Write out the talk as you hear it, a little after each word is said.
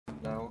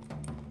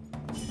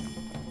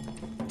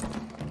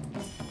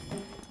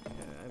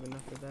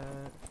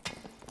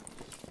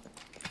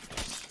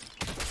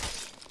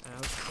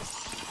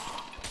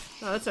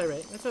No, that's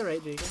alright. That's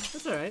alright, Jacob.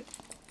 That's alright.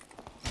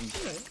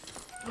 Alright.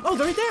 Oh,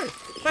 they're right there!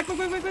 Back, back,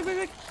 back, back, back, back,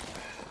 back!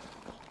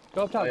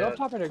 Go up top, go up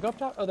top right there, go up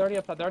top. Oh, they're already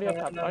up top, they're already up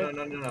top.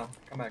 No.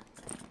 Come back.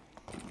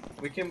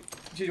 We can.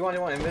 Do you want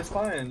Invis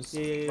spot and just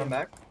run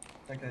back?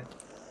 Okay.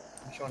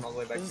 I'm showing all the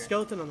way back. There's here. a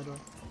skeleton on the door.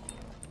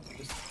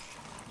 Just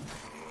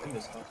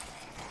Invis spot.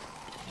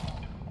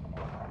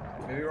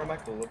 Maybe run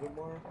back a little bit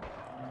more.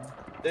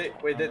 They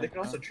can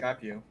also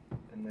trap you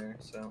in there,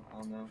 so I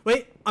don't know.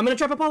 Wait, I'm gonna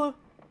trap Apollo.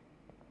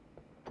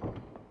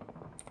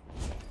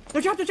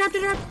 They're trapped, they're trapped,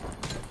 they're trapped!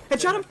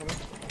 Headshot him!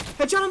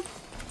 Headshot him!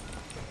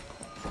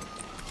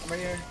 I'm right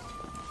here.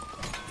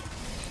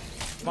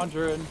 I'm on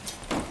Druid.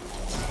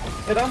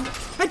 Hit him!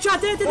 Headshot,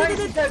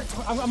 dead!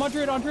 I'm on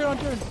Druid, on Druid, on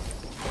Druid.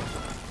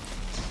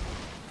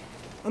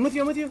 I'm with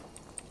you.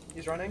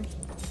 He's running.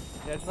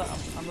 Yeah, just I'm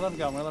gonna let him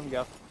go, I'm gonna let him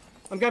go.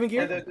 I'm grabbing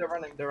gear. Yeah, they're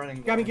running.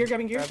 Grabbing gear.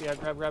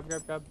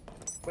 Grab.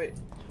 Wait,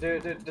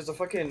 there's a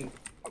fucking...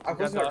 I'm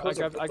closing I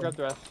grabbed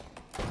the rest.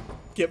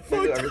 Get Can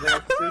I do fucked! everything I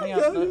can do? Hang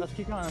on, let's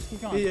keep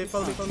going, Yeah,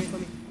 follow me.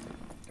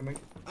 Coming.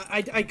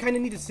 I kinda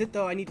need to sit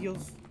though, I need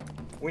heals.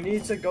 We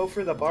need to go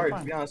for the bard,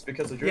 to be honest,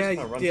 because the druid's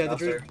gonna run the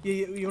faster. druid.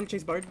 Yeah, you wanna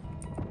chase bard?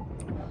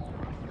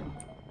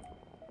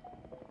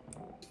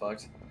 It's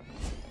fucked.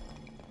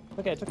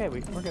 It's okay, we're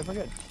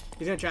good.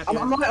 He's gonna trap you.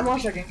 I'm not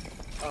checking.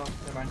 Oh,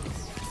 never mind.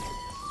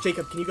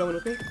 Jacob, can you go in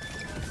with me?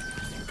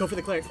 Go for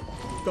the cleric.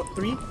 Go.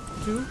 3,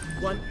 2,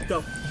 1,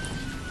 go.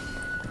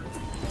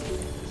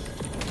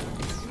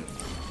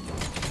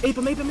 Ape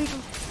him.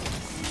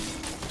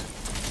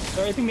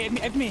 They're aping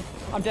me.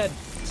 I'm dead.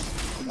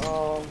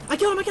 I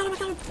killed him.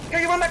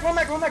 Okay, run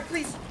back,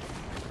 please.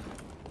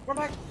 Run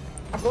back.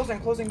 I'm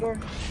closing door.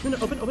 No,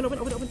 open.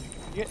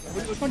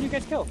 Which one do you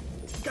guys kill?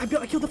 I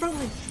killed the front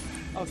line.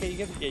 Okay, you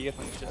get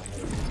one shit.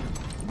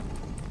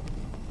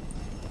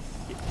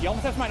 You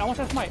almost have smite, 1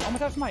 second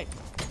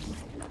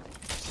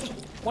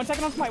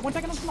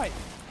on smite.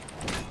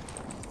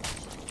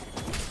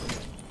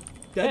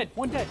 Dead,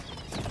 one dead.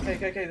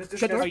 Okay, this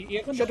Shut door.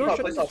 Shut door.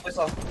 Place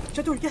off.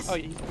 Shut door, yes. Oh,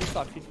 he's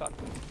stuck.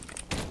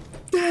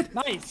 Dead.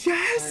 Nice.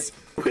 Yes.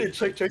 Wait,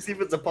 check see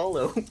if it's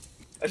Apollo.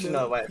 Actually,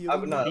 no, wait.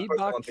 I'm not.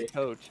 Beatbox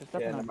coach. It's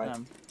definitely not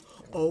them.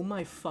 Oh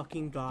my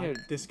fucking god. Dude,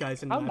 this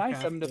guy's in how nice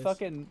of him to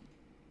fucking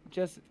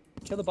just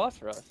kill the boss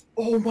for us.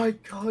 Oh my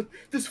god,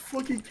 this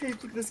fucking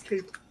cape. Look at this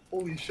cape.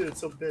 Holy shit,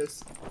 it's so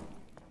pissed.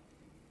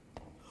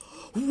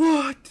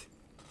 What?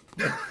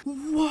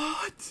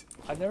 What?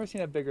 I've never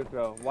seen a bigger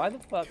throw. Why the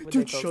fuck would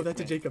Dude, they show that focus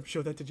to me? Jacob.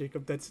 Show that to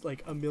Jacob. That's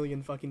like a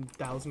million fucking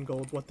thousand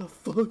gold. What the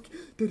fuck?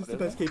 That is the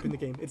best cape in the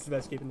game. It's the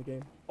best cape in the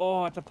game.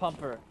 Oh, it's a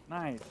pumper.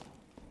 Nice.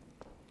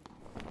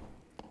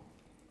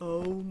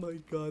 Oh my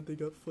god, they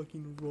got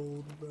fucking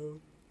rolled,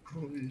 bro.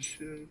 Holy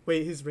shit.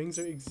 Wait, his rings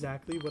are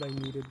exactly what I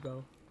needed,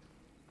 bro.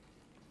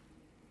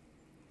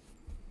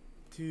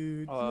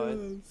 Dude,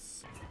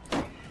 yes.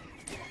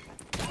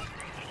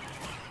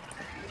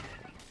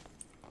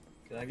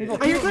 Can I get Oh,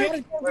 you're clear?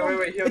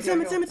 Wait, It's him.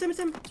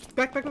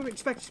 Back,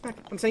 just back.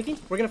 I'm sinking.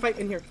 We're gonna fight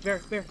in here. There,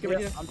 get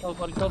ready. I'm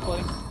teleporting.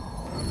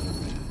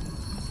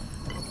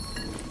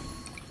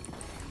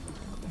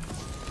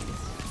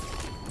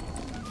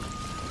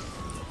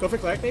 Go for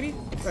Cleric, maybe?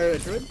 Or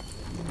Druid?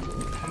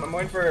 I'm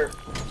waiting for...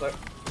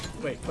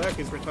 Wait, Cleric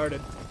is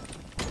retarded.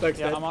 Cleric's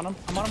dead. I'm on him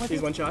with He's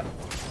you. one shot.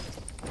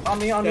 On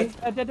me. Dead.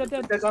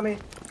 Guys, on me.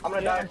 I'm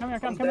gonna die. Come here.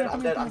 I'm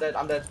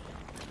dead.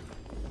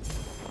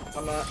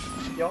 I'm not...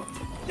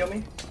 Kill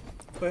me.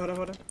 Wait, hold on.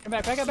 Come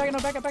back up.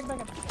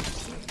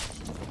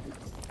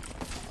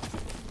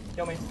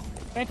 Kill me.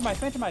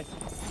 Phantomize.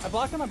 I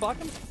blocked him. I'm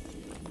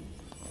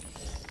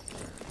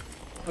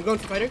going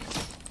for fighter.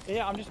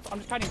 Yeah, I'm just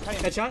kiting.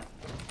 Headshot.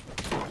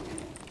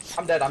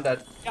 I'm dead.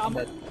 Yeah, I'm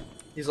dead.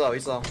 He's low.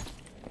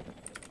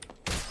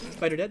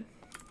 Fighter dead.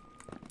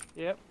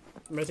 Yep.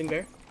 I'm resing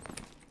bear.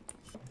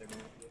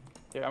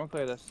 Yeah, I'm gonna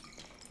clear this.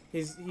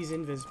 He's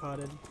invis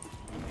potted.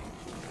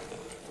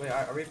 Wait,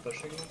 are we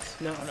pushing this?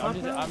 No, I'm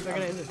gonna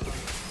invis.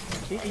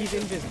 He's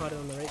invis potted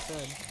on the right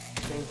side.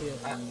 Guarantee it.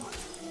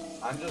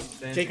 I'm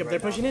just Jacob, they're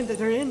pushing in.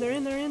 They're in.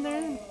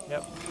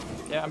 Yep.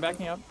 Yeah, I'm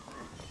backing up.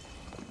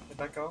 Get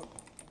back out.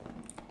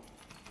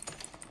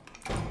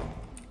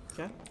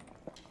 Okay.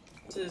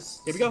 This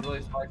Here we go.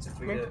 Really smart if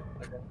we get it.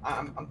 Okay.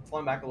 I'm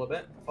falling back a little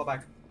bit. Fall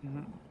back.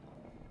 Mm-hmm.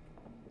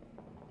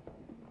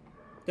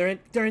 They're in.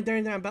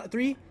 I'm about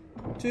 3,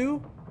 2,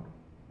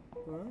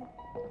 1.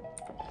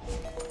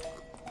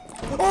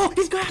 Oh,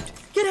 he's grabbed!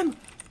 Get him!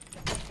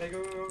 Okay,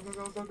 go.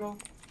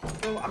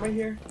 Go, I'm right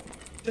here.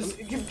 Just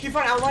keep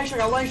running.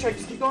 Outline strike.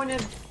 Just keep going in.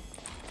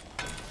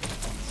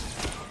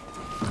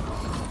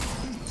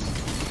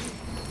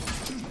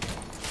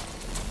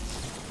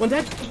 One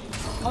dead.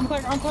 I'm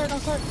cleared.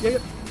 Yeah.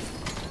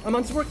 I'm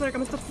on support cleric.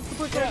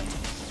 Yeah.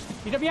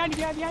 He's behind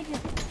you.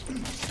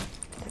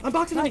 I'm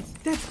boxing him. Nice.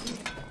 Dead.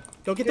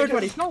 Don't get third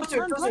party. No,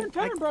 turn,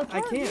 bro.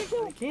 I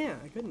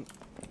couldn't.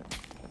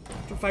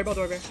 Fireball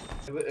door bear.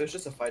 It was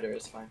just a fighter.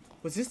 It's fine.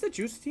 Was this the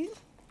juice team?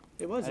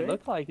 It was, It right?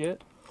 looked like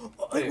it. Oh,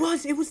 it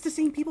was. It was the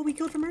same people we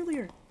killed from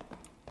earlier.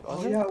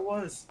 Oh yeah, it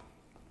was.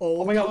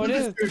 Oh Oh my god, Oh, look it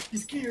at this dude.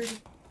 He's scared.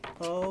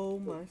 Oh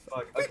my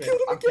Fuck. We Okay,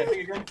 killed him I'm again. camping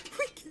again.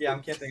 We killed Yeah,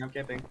 I'm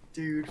camping.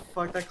 Dude,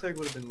 fuck, that cleric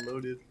would have been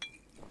loaded.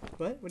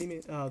 What? What do you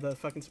mean? Oh, the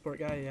fucking support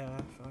guy? Yeah,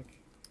 fuck.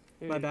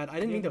 Dude, My bad. I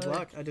didn't mean to really-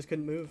 block. I just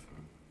couldn't move.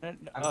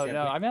 Oh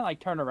no, I meant like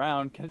turn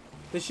around. Cause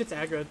This shit's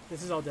aggroed.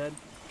 This is all dead.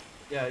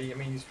 Yeah, I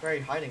mean, he's probably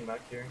hiding back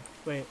here.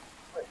 Wait.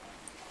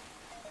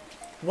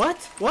 What?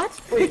 What?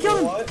 Wait, They killed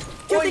him! what? Dude,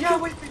 Oh, they yeah,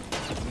 killed- wait.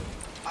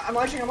 I'm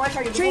latching.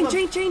 Chain!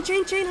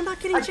 I'm not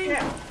kidding, I chain!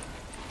 can't.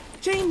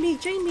 Chain me! I'm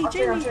Chain me!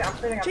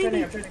 training. Chain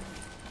me!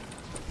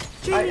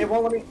 It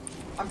won't let me.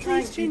 I'm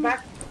trying Please, to chain be me.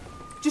 back.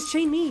 Just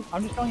chain me!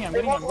 I'm just telling you, I'm It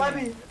getting won't let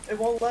me. It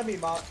won't let me,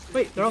 Ma.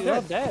 Wait, they're all They're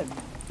all dead. dead.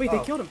 Wait, Oh,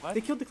 they killed him. what?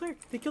 They killed the cleric.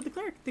 They killed the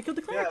cleric.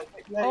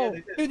 Yeah, Oh, they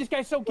did. dude, this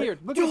guy's so geared.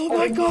 Look Oh at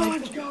my this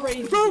god! This is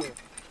crazy Bro! gear.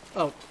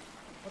 Oh,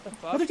 What the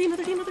fuck? another team!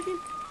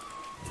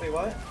 Wait,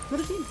 what?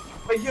 Another team!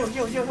 Wait,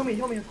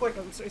 heal me, quick.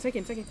 Oh, sorry,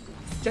 second.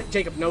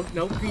 Jacob, no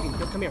greeting.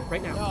 Come here,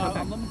 right now. No, Come back.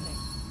 I'm limiting.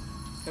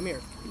 Come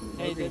here.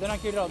 Hey, they're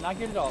not geared at all. Not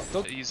geared at all.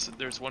 Go.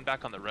 There's one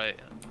back on the right.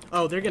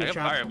 Oh, they're I gonna got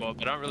trap. fireball,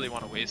 but I don't really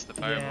want to waste the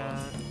fireball.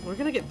 Yeah, we're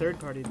gonna get third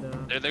partied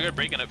though. They're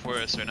breaking it for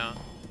us right now.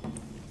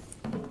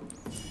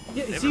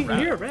 Yeah, They see, have a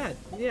rat. you're a rat.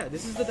 Yeah,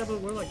 this is the double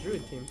warlock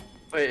druid team.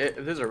 Wait, if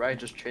there's a right,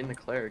 just chain the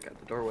cleric at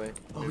the doorway.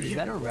 Oh, Is yeah.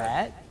 that a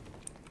rat?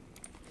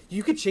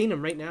 You could chain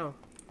him right now.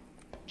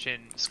 Chain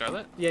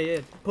Scarlet? Yeah.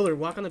 Puller,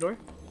 walk on the door.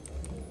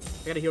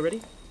 I got a heal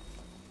ready.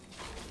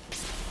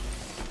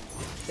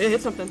 It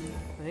hit something,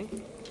 I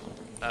think.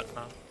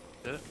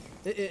 Did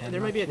it? There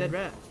might be a dead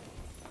rat.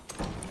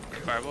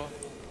 Fireball?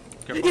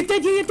 Careful. It's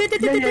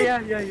dead,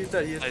 dead. Yeah, he's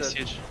dead, Nice,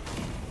 huge.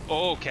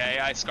 Oh, okay,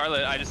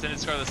 Scarlet, I just ended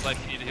Scarlet's life.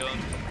 You need to heal him.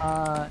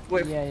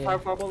 Wait, yeah.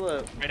 fireball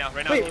the... Right now,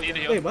 Wait, you need to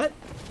heal. wait, what?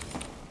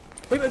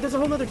 Wait, there's a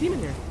whole other team in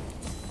here.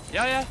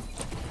 Yeah.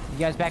 You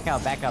guys back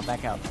out. These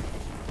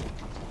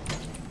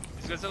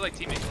guys are like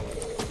teaming.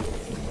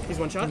 He's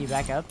one shot. Can you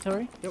back up,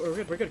 Tori? No,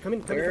 we're good. Come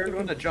in. They're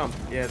gonna jump.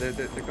 Yeah, they're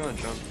gonna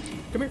jump.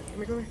 Come here.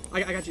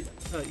 I got you.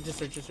 Just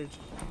search.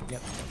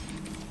 Yep.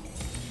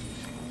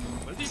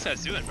 What are these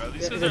guys doing, bro?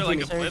 These Yeah, guys they're are like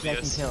doing Surge, I can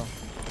oblivious. kill.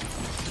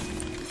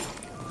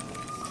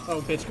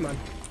 Oh, bitch, come on.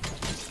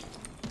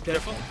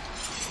 Dead. Careful.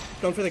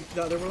 Going for the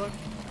other warlock.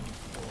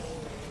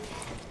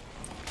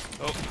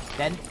 Oh,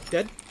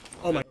 Dead?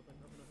 Oh my.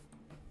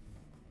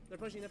 They're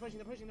pushing. Are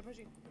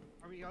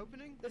we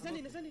opening? They're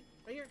sending. Right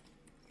here.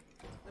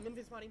 I'm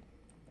Invis spotting.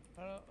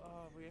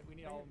 We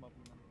need all of them up.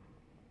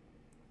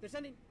 They're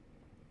sending.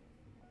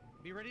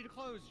 Be ready to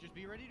close. Just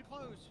be ready to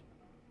close.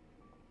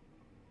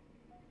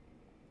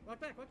 Walk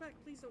back.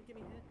 Please don't get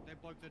me hit. They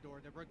broke the door.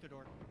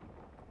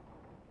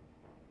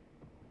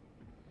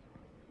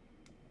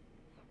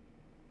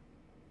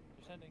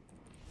 They're sending.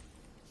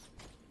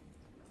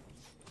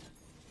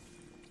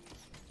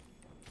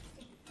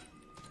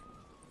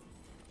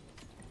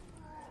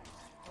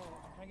 Oh, I'm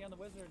trying to get on the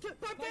wizard.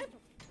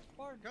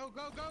 Bard. Go.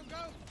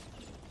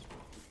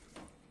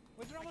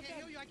 Wizard I almost can't dead.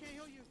 heal you. I can't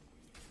heal you.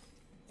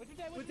 Wizard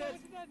dead. Wizard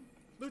Wizard dead. dead.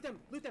 Loot them.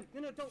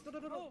 No, don't.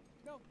 Oh,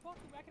 no, fuck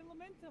him. I can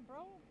lament him,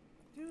 bro.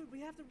 Dude, we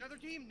have to. Another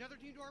team to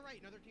our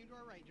right.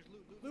 Just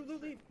loot.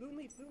 Loot, leave.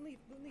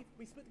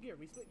 We split gear.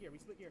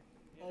 Yeah,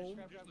 Oh. just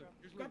grab. Just loot.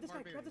 Grab this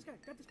barbarian.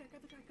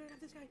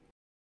 guy.